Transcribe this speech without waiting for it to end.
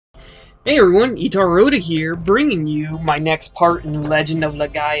Hey everyone, Ittarra here, bringing you my next part in Legend of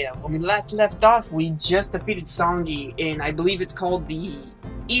Legaia. When we last left off, we just defeated Songi in, I believe it's called the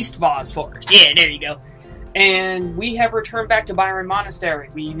East Vaz Forest. Yeah, there you go. And we have returned back to Byron Monastery.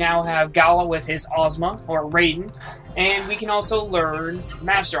 We now have Gala with his Ozma, or Raiden, and we can also learn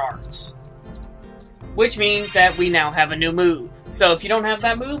Master Arts. Which means that we now have a new move. So if you don't have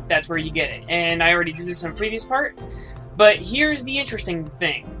that move, that's where you get it. And I already did this in a previous part. But here's the interesting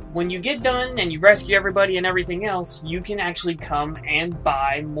thing. When you get done and you rescue everybody and everything else, you can actually come and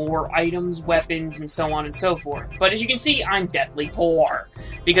buy more items, weapons, and so on and so forth. But as you can see, I'm deathly poor.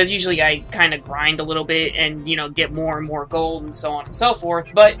 Because usually I kind of grind a little bit and, you know, get more and more gold and so on and so forth.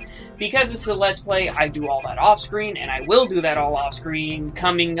 But because this is a Let's Play, I do all that off-screen, and I will do that all off-screen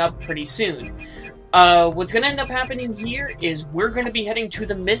coming up pretty soon. What's going to end up happening here is we're going to be heading to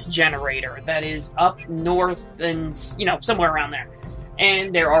the Mist Generator that is up north and, you know, somewhere around there.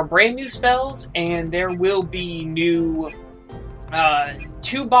 And there are brand new spells, and there will be new,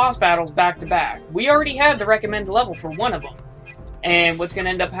 2 boss battles back to back. We already have the recommended level for one of them. And what's going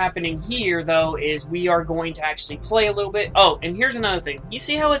to end up happening here, though, is we are going to actually play a little bit. Oh, and here's another thing. You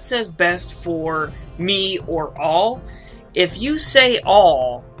see how it says best for me or all? If you say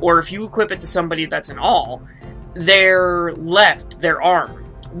all, or if you equip it to somebody that's an all, their arm,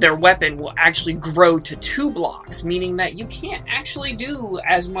 their weapon will actually grow to 2 blocks, meaning that you can't actually do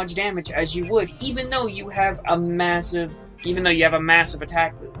as much damage as you would, even though you have a massive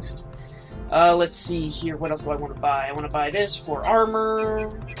attack boost. Let's see here, what else do I want to buy? I want to buy this for armor.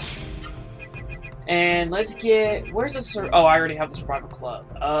 And let's get... Where's the... Oh, I already have the Survival Club.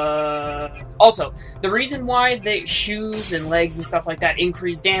 Also, the reason why the shoes and legs and stuff like that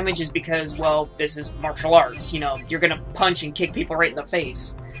increase damage is because, well, this is martial arts. You know, you're gonna punch and kick people right in the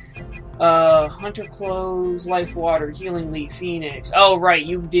face. Hunter Clothes, Life Water, Healing Leaf, Phoenix. Oh, right,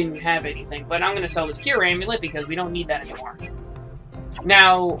 you didn't have anything. But I'm gonna sell this Cure Amulet because we don't need that anymore.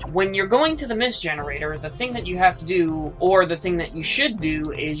 Now, when you're going to the Mist Generator, the thing that you have to do, or the thing that you should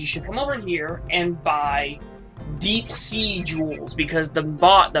do, is you should come over here and buy Deep Sea Jewels, because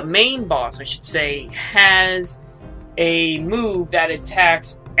the main boss, I should say, has a move that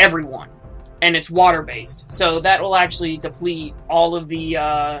attacks everyone, and it's water-based. So that will actually deplete all of the,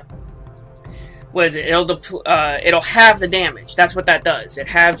 it'll have the damage. That's what that does. It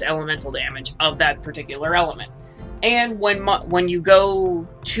halves elemental damage of that particular element. And when you go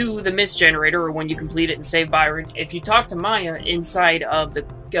to the Mist Generator, or when you complete it and save Byron, if you talk to Maya inside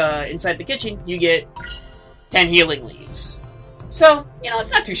the kitchen, you get 10 healing leaves. So, you know,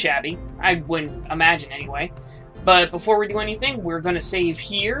 it's not too shabby. I wouldn't imagine anyway. But before we do anything, we're going to save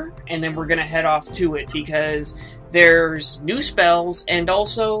here, and then we're going to head off to it, because there's new spells, and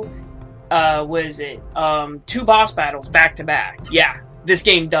also, 2 boss battles back to back. Yeah, this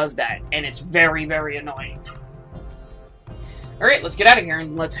game does that, and it's very, very annoying. Alright, let's get out of here,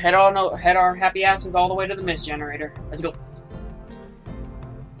 and let's head our happy asses all the way to the Mist Generator. Let's go.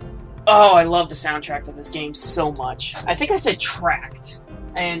 Oh, I love the soundtrack to this game so much. I think I said tracked,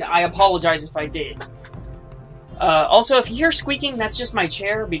 and I apologize if I did. Also, if you hear squeaking, that's just my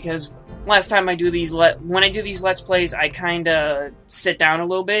chair, because last time I do these when I do these Let's Plays, I kinda sit down a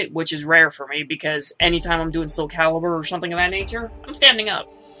little bit, which is rare for me, because anytime I'm doing Soul Calibur or something of that nature, I'm standing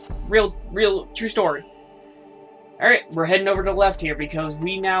up. Real, true story. Alright, we're heading over to the left here, because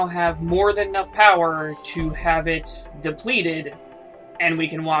we now have more than enough power to have it depleted, and we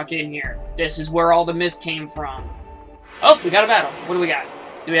can walk in here. This is where all the mist came from. Oh, we got a battle. What do we got?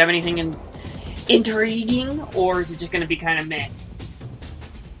 Do we have anything intriguing, or is it just going to be kind of meh?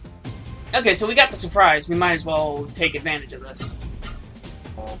 Okay, so we got the surprise. We might as well take advantage of this.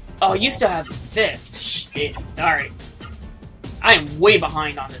 Oh, you still have the fist. Shit. Alright. I am way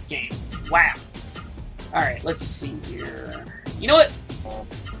behind on this game. Wow. Alright, let's see here. You know what?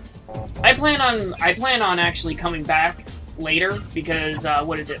 I plan on actually coming back later, because,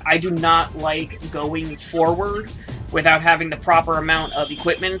 I do not like going forward without having the proper amount of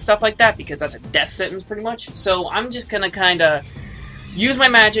equipment and stuff like that, because that's a death sentence, pretty much. So I'm just gonna kinda use my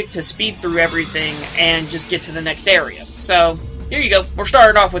magic to speed through everything and just get to the next area. So, here you go. We're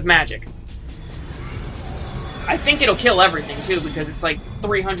started off with magic. I think it'll kill everything, too, because it's like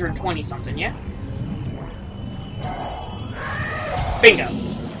 320 something, yeah? Bingo.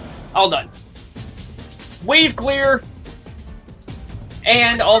 All done. Wave clear!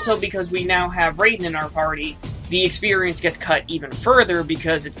 And also, because we now have Raiden in our party, the experience gets cut even further,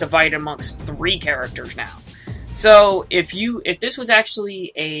 because it's divided amongst 3 characters now. So, if this was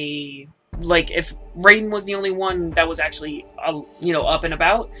actually a like, if Raiden was the only one that was actually, you know, up and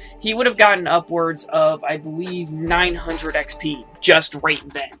about, he would have gotten upwards of, I believe, 900 XP just right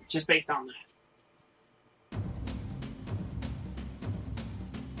then, just based on that.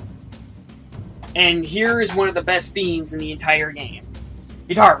 And here is one of the best themes in the entire game.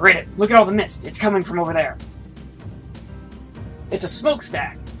 Ittarra, Raiden, look at all the mist. It's coming from over there. It's a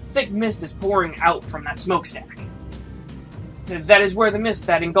smokestack. Thick mist is pouring out from that smokestack. That is where the mist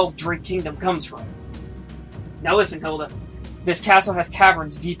that engulfed Drake Kingdom comes from. Now listen, Hilda. This castle has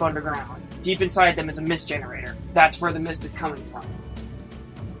caverns deep underground. Deep inside them is a mist generator. That's where the mist is coming from.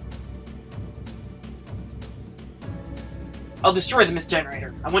 I'll destroy the mist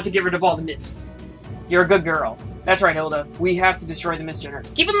generator. I want to get rid of all the mist. You're a good girl. That's right, Hilda. We have to destroy the mist generator.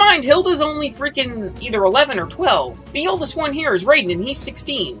 Keep in mind, Hilda's only freaking either 11 or 12. The oldest one here is Raiden, and he's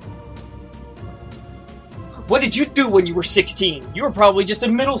 16. What did you do when you were 16? You were probably just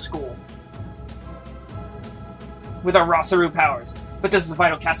in middle school. With our Rasaru powers. But this is a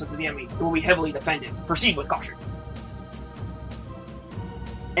vital castle to the enemy. It will be heavily defended. Proceed with caution.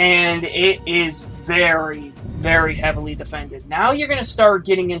 And it is very, very heavily defended. Now you're going to start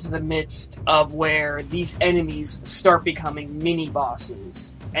getting into the midst of where these enemies start becoming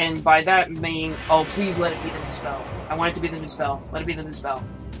mini-bosses. And by that I mean, oh, please let it be the new spell. I want it to be the new spell. Let it be the new spell.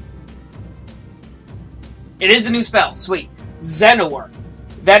 It is the new spell. Sweet. Xenowar.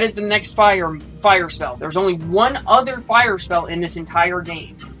 That is the next fire spell. There's only one other fire spell in this entire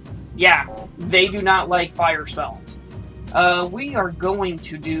game. Yeah, they do not like fire spells. We're going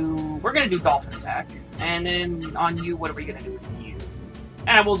to do Dolphin Attack. And then on you, what are we going to do with you?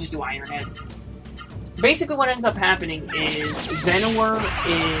 We'll just do Iron Head. Basically what ends up happening is Xenowar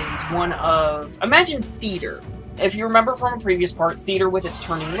is one of... Imagine Theater. If you remember from a previous part, Theater with its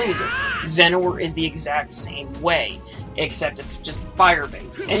turning laser. Xenowar is the exact same way, except it's just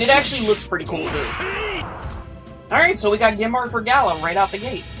fire-based. And it actually looks pretty cool, too. Alright, so we got Gimbar for Gala right out the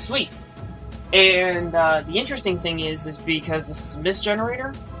gate. Sweet. And the interesting thing is because this is a mist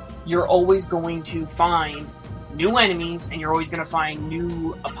generator, you're always going to find new enemies, and you're always going to find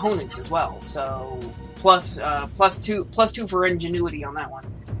new opponents as well. So, plus two for ingenuity on that one.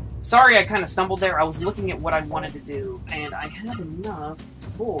 Sorry, I kind of stumbled there. I was looking at what I wanted to do, and I have enough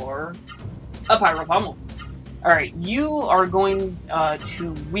for a Pyro Pummel. Alright, you are going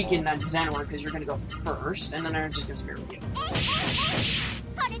to weaken that Xenowar because you're going to go first, and then I'm just going to spear with you.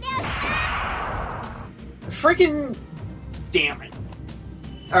 Freaking damn it.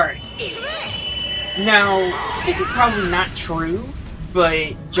 Alright. Now, this is probably not true,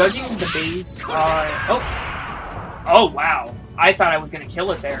 but judging the base, oh, wow. I thought I was going to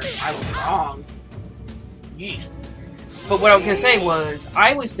kill it there. I was wrong. Yeesh. But what I was going to say was,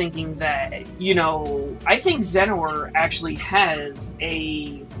 I was thinking that, you know, I think Xenowar actually has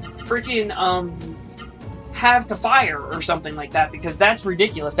a freaking, have to fire or something like that, because that's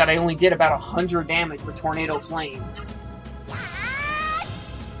ridiculous that I only did about 100 damage with Tornado Flame.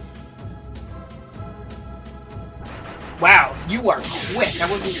 Wow, you are quick. That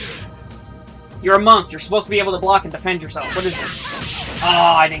wasn't... You're a monk. You're supposed to be able to block and defend yourself. What is this? Oh,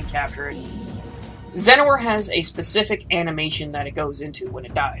 I didn't capture it. Xenowar has a specific animation that it goes into when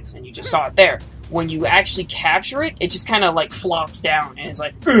it dies, and you just saw it there. When you actually capture it, it just kind of like flops down, and it's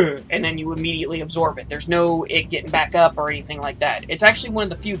like, ugh, and then you immediately absorb it. There's no it getting back up or anything like that. It's actually one of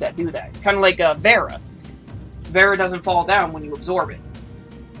the few that do that. Kind of like Vera. Vera doesn't fall down when you absorb it.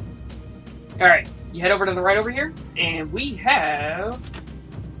 Alright, you head over to the right over here, and we have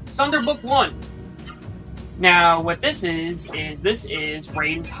Thunderbook 1. Now, what this is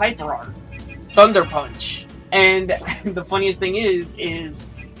Raiden's Hyper Art. Thunder Punch. And the funniest thing is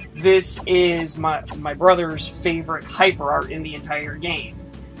this is my brother's favorite hyper art in the entire game.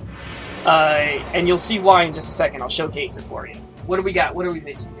 And you'll see why in just a second. I'll showcase it for you. What do we got? What are we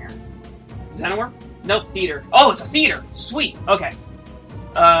facing here? Xenowar? Nope, Theater. Oh, it's a Theater! Sweet, okay.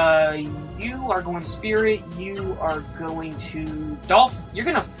 You are going to Spirit, you are going to Dolph, you're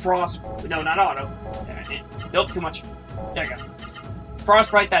gonna Frost, no, not Auto. Nope, too much. There you go.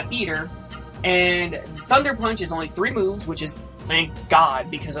 Frostbite that Theater. And Thunder Punch is only 3 moves, which is, thank God,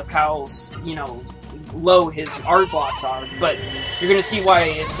 because of how, you know, low his art blocks are. But you're going to see why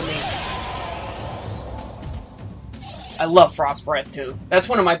it's amazing. I love Frost Breath, too. That's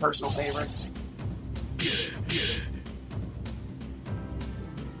one of my personal favorites.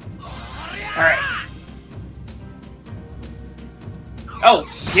 Alright. Oh,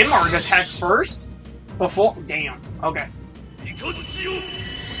 Gimbar attacked first? Before? Damn. Okay.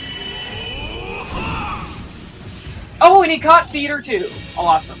 Oh, and he caught Theater too.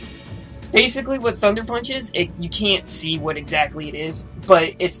 Awesome. Basically, what Thunder Punch is, you can't see what exactly it is,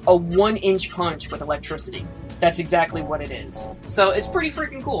 but it's a 1-inch punch with electricity. That's exactly what it is. So it's pretty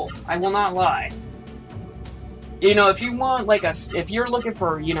freaking cool. I will not lie. You know, if you want like if you're looking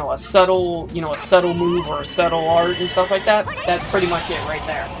for, you know, a subtle move or a subtle art and stuff like that, that's pretty much it right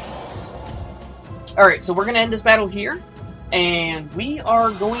there. All right, so we're gonna end this battle here, and we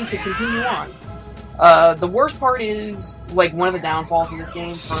are going to continue on. The worst part is, like, one of the downfalls of this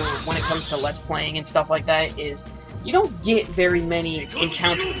game for when it comes to Let's Playing and stuff like that is you don't get very many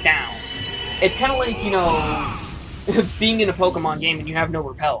encounter downs. It's kind of like, you know, being in a Pokemon game and you have no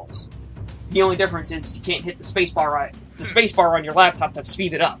repels. The only difference is you can't hit the spacebar on your laptop to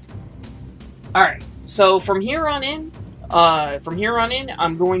speed it up. Alright, so from here on in,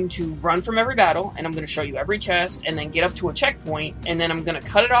 I'm going to run from every battle, and I'm going to show you every chest, and then get up to a checkpoint, and then I'm going to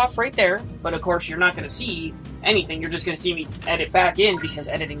cut it off right there, but of course you're not going to see anything, you're just going to see me edit back in, because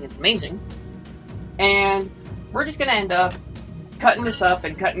editing is amazing. And we're just going to end up cutting this up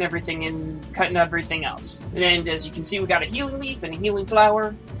and cutting everything else. And as you can see, we got a healing leaf and a healing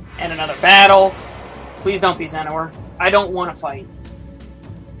flower, and another battle. Please don't be Xenor. I don't want to fight.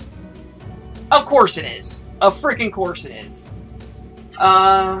 Of course it is. Of freaking course it is.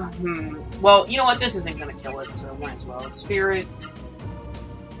 Well, you know what? This isn't gonna kill it, so might as well. Spirit.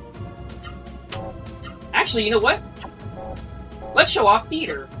 Actually, you know what? Let's show off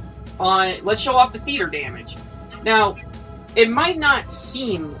theater. Let's show off the theater damage. Now, it might not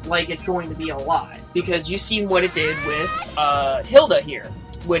seem like it's going to be a lot, because you've seen what it did with Hilda here,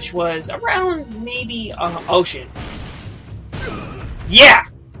 which was around maybe Ocean. Yeah!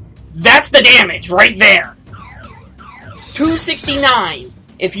 That's the damage right there! 269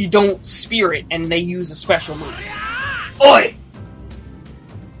 if you don't Spirit and they use a special move. Oi!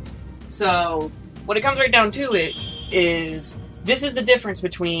 So, what it comes right down to it is, this is the difference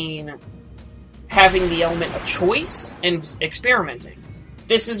between having the element of choice and experimenting.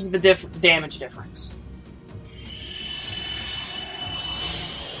 This is the damage difference.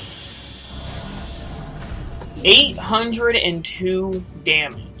 $802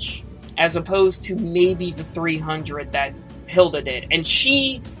 damage, as opposed to maybe the 300 that Hilda did. And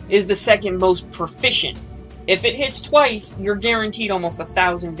she is the second most proficient. If it hits twice, you're guaranteed almost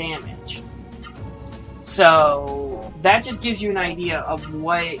 1,000 damage. So, that just gives you an idea of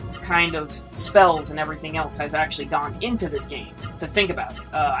what kind of spells and everything else has actually gone into this game, to think about it.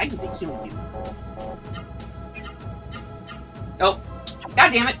 I need to heal you. Oh,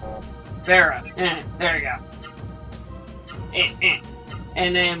 god damn it! Vera, there you go.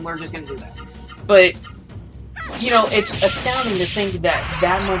 And then we're just gonna do that. But, you know, it's astounding to think that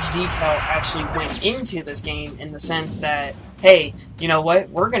that much detail actually went into this game, in the sense that, hey, you know what,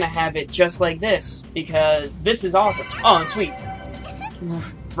 we're gonna have it just like this, because this is awesome. Oh, and sweet.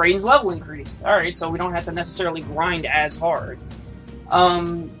 Raiden's level increased. Alright, so we don't have to necessarily grind as hard.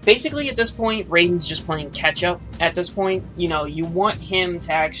 Basically at this point, Raiden's just playing catch-up at this point. You know, you want him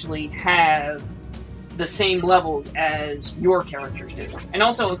to actually have the same levels as your characters do. And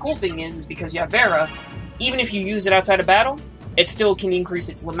also, the cool thing is because you have Vera, even if you use it outside of battle, it still can increase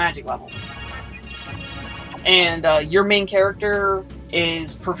its magic level. And your main character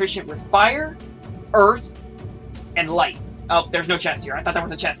is proficient with fire, earth, and light. Oh, there's no chest here. I thought there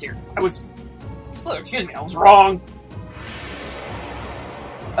was a chest here. Oh, excuse me, I was wrong.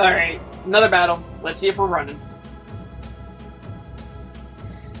 Alright, another battle. Let's see if we're running.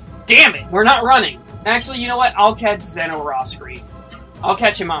 Damn it, we're not running. Actually, you know what? I'll catch Xenor off screen. I'll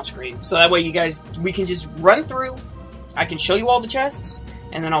catch him off screen. So that way you guys, we can just run through. I can show you all the chests,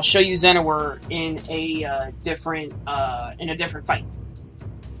 and then I'll show you Xenor in a different fight.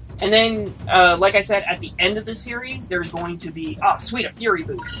 And then, like I said, at the end of the series, there's going to be, oh sweet, a Fury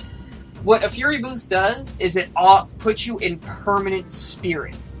Boost. What a Fury Boost does is it puts you in permanent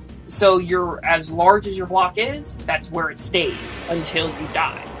Spirit. So you're, as large as your block is, that's where it stays until you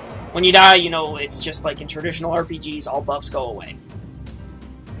die. When you die, you know, it's just like in traditional RPGs, all buffs go away.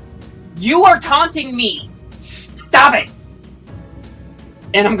 You are taunting me! Stop it!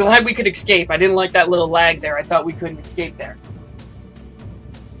 And I'm glad we could escape. I didn't like that little lag there. I thought we couldn't escape there.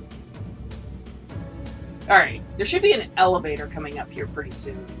 Alright, there should be an elevator coming up here pretty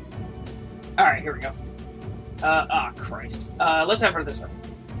soon. Alright, here we go. Christ. Let's have her this way.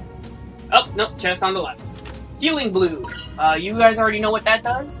 Oh, nope, chest on the left. Healing Blue. You guys already know what that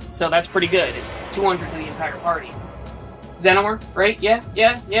does, so that's pretty good. It's 200 to the entire party. Xenor, right? Yeah,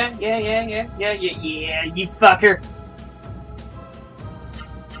 you fucker.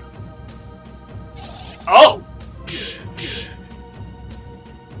 Oh!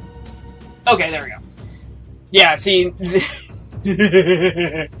 Okay, there we go. Yeah, see...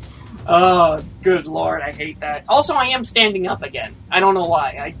 Oh, good lord, I hate that. Also, I am standing up again. I don't know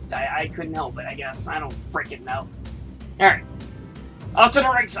why. I couldn't help it, I guess. I don't freaking know. Alright. Off to the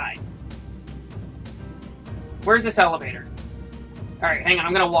right side. Where's this elevator? Alright, hang on,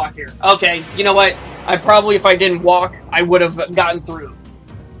 I'm gonna walk here. Okay, you know what? I probably, if I didn't walk, I would have gotten through.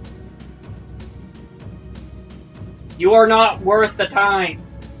 You are not worth the time.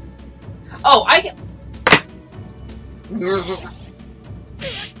 Oh,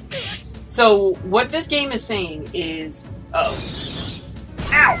 So, what this game is saying is... Uh-oh.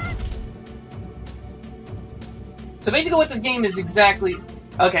 Ow! So basically what this game is exactly...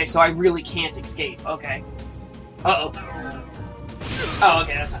 Okay, so I really can't escape. Okay. Uh-oh. Oh,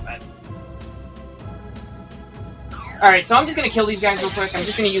 okay, that's not bad. Alright, so I'm just gonna kill these guys real quick. I'm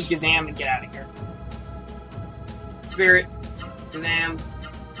just gonna use Gazam and get out of here. Spirit. Gazam.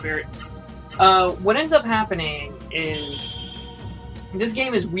 Spirit. What ends up happening is... This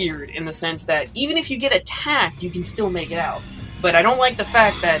game is weird in the sense that even if you get attacked, you can still make it out. But I don't like the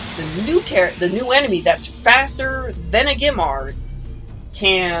fact that the new enemy that's faster than a Gimard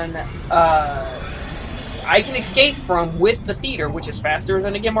can I can escape from with the Theater, which is faster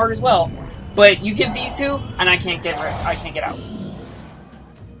than a Gimard as well. But you give these two, and I can't get out.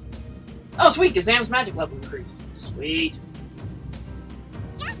 Oh, sweet! Gazam's magic level increased. Sweet.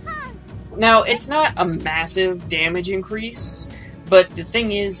 Now, it's not a massive damage increase. But the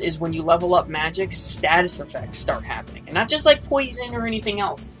thing is when you level up magic, status effects start happening. And not just like poison or anything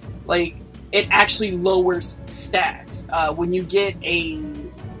else. Like, it actually lowers stats. When you get a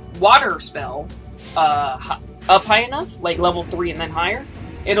water spell up high enough, like level 3 and then higher,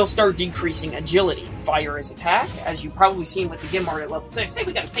 it'll start decreasing agility. Fire is attack, as you've probably seen with the Gimard at level 6. Hey,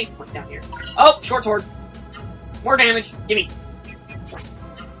 we got a save point down here. Oh, short sword. More damage. Gimme.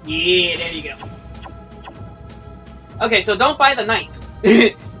 Yeah, there you go. Okay, so don't buy the knife.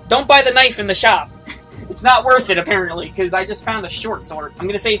 Don't buy the knife in the shop. It's not worth it, apparently, because I just found a short sword. I'm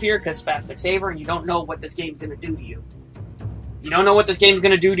going to save here because Spastic Saver, and you don't know what this game's going to do to you. You don't know what this game's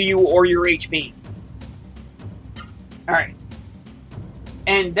going to do to you or your HP. Alright.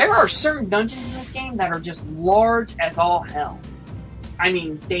 And there are certain dungeons in this game that are just large as all hell. I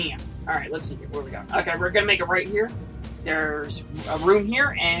mean, damn. Alright, let's see here. Where we go? Okay, we're going to make it right here. There's a room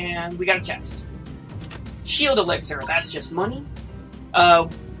here, and we got a chest. Shield elixir, that's just money.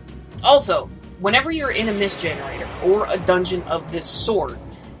 Also, whenever you're in a mist generator or a dungeon of this sort,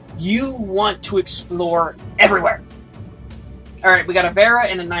 you want to explore everywhere. Alright, we got a Vera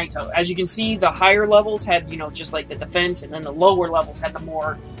and a Naito. As you can see, the higher levels had, you know, just like the defense, and then the lower levels had the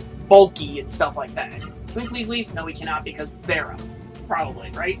more bulky and stuff like that. Can we please leave? No, we cannot, because Vera.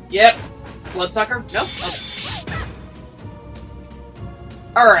 Probably, right? Yep. Bloodsucker? Nope. Okay.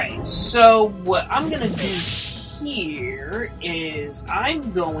 Alright, so what I'm gonna do here is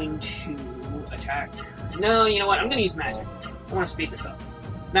I'm going to attack... No, you know what? I'm gonna use magic. I want to speed this up.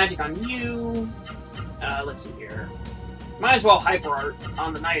 Magic on you. Let's see here. Might as well Hyper Art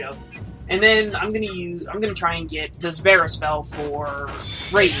on the Naito. And then I'm gonna try and get this Vera spell for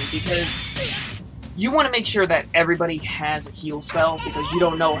Raiden, because you want to make sure that everybody has a heal spell, because you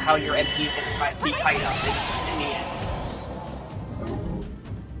don't know how your MP is gonna be tied up in the end.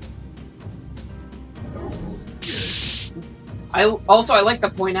 I like to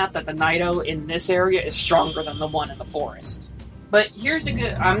point out that the Naito in this area is stronger than the one in the forest. But here's a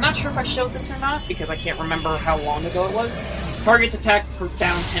good... I'm not sure if I showed this or not, because I can't remember how long ago it was. Target's attack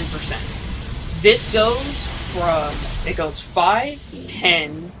down 10%. This goes from... It goes 5,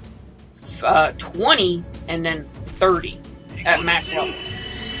 10, 20, and then 30 at max level.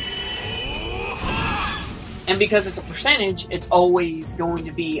 And because it's a percentage, it's always going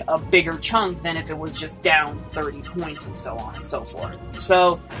to be a bigger chunk than if it was just down 30 points and so on and so forth.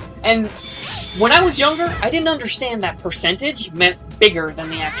 So, and when I was younger, I didn't understand that percentage meant bigger than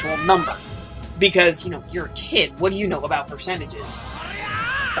the actual number. Because, you know, you're a kid. What do you know about percentages?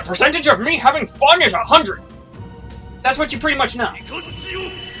 The percentage of me having fun is 100. That's what you pretty much know.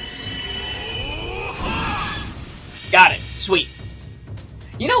 Got it. Sweet.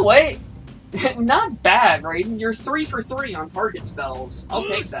 You know what? Not bad, Raiden. You're 3 for 3 on target spells. I'll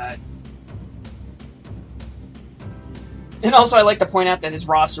take that. And also, I like to point out that his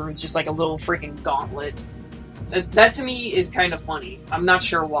roster is just like a little freaking gauntlet. That to me is kind of funny. I'm not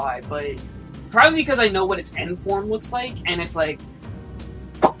sure why, but probably because I know what its end form looks like, and it's like,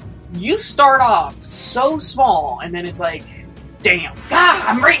 you start off so small, and then it's like, damn. God,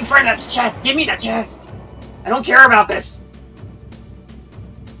 I'm right in front of the chest. Give me the chest. I don't care about this.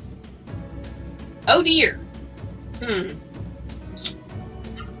 Oh dear.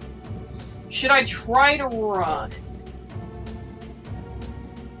 Should I try to run?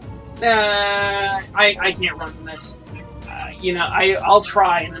 I can't run from this. You know, I'll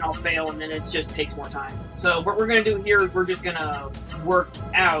try and then I'll fail and then it just takes more time. So what we're going to do here is we're just going to work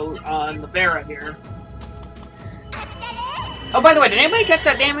out on the Legaia here. Oh, by the way, did anybody catch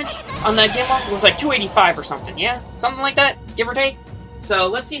that damage on that Gimbal? It was like 285 or something, yeah? Something like that, give or take? So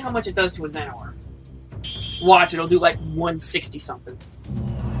let's see how much it does to a Xenor. Watch, it'll do like 160 something.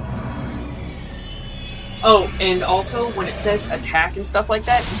 Oh, and also, when it says attack and stuff like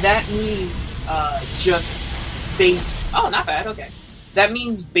that, that means just base... Oh, not bad, okay. That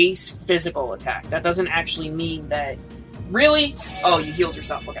means base physical attack. That doesn't actually mean that... Really? Oh, you healed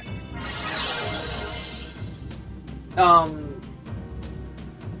yourself, okay.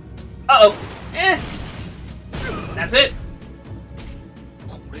 Uh-oh. Eh. That's it.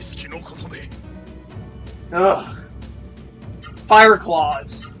 Ugh. Fire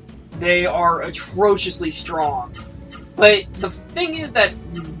Claws. They are atrociously strong. But the thing is that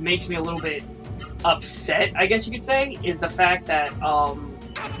makes me a little bit upset, I guess you could say, is the fact that,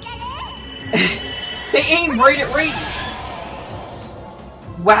 they aim right at Raiden.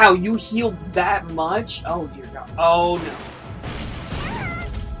 Wow, you healed that much? Oh, dear God. Oh, no.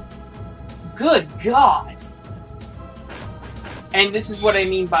 Good God! And this is what I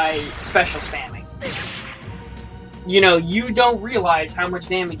mean by special spamming. You know, you don't realize how much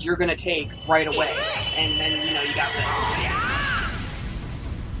damage you're gonna take right away. And then, you know, you got this. Yeah.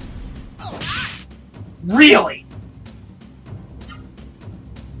 Really?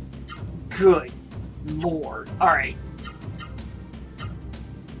 Good Lord. Alright.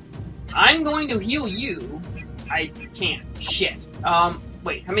 I'm going to heal you. I can't. Shit.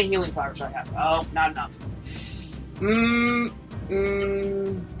 Wait, how many healing flowers do I have? Oh, not enough.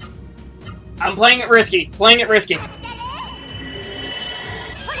 I'm playing it risky. Playing it risky.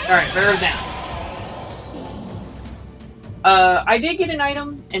 Alright, bear down. I did get an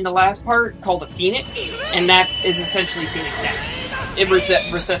item in the last part called a Phoenix, and that is essentially Phoenix damage. It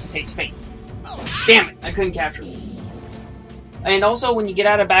resuscitates Fate. Damn it, I couldn't capture it. And also, when you get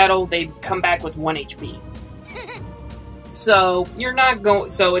out of battle, they come back with 1 HP. So, you're not going...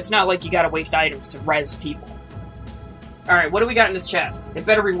 So, it's not like you gotta waste items to res people. Alright, what do we got in this chest? It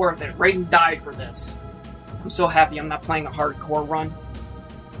better be worth it. Raiden died for this. I'm so happy I'm not playing a hardcore run.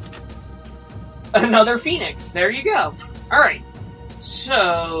 Another Phoenix! There you go. Alright.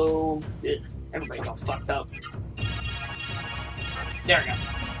 So... Ugh, everybody's all fucked up. There we go.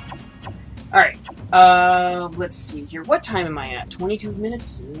 Alright. Let's see here. What time am I at? 22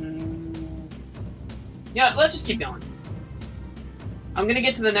 minutes? Yeah, let's just keep going. I'm gonna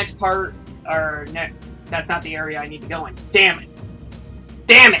get to the next part, or that's not the area I need to go in. Damn it!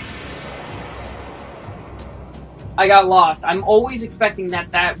 Damn it! I got lost. I'm always expecting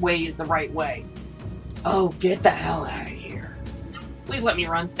that that way is the right way. Oh, get the hell out of here. Please let me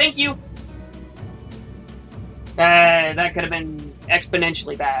run. Thank you! That could have been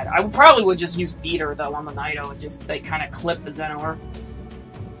exponentially bad. I probably would just use Theater, though, on the Naito, and just, they kind of clip the Xenor.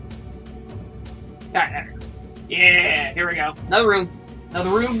 Alright, there we go. Yeah, here we go. Another room.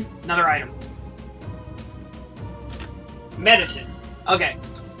 Another room, another item. Medicine. Okay.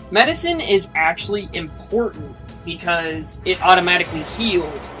 Medicine is actually important because it automatically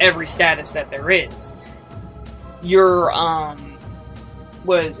heals every status that there is. Your,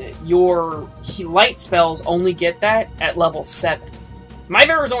 what is it? Your light spells only get that at level 7. My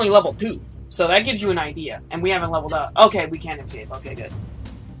Vera is only level 2, so that gives you an idea. And we haven't leveled up. Okay, we can escape. Okay, good.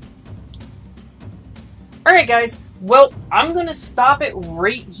 Alright, guys. Well, I'm going to stop it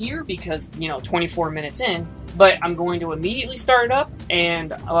right here because, you know, 24 minutes in. But I'm going to immediately start it up.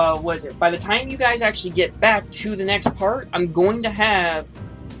 And, what is it? By the time you guys actually get back to the next part, I'm going to have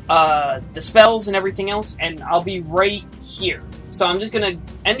the spells and everything else. And I'll be right here. So I'm just going to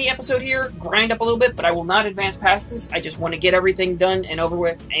end the episode here, grind up a little bit, but I will not advance past this. I just want to get everything done and over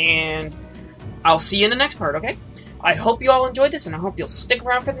with, and I'll see you in the next part, okay? I hope you all enjoyed this, and I hope you'll stick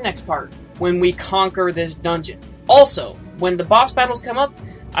around for the next part, when we conquer this dungeon. Also, when the boss battles come up,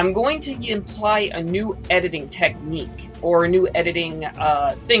 I'm going to imply a new editing technique, or a new editing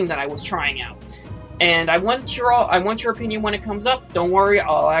thing that I was trying out. And I want your opinion when it comes up. Don't worry,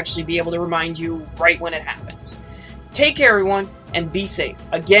 I'll actually be able to remind you right when it happens. Take care, everyone, and be safe.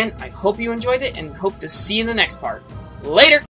 Again, I hope you enjoyed it, and hope to see you in the next part. Later!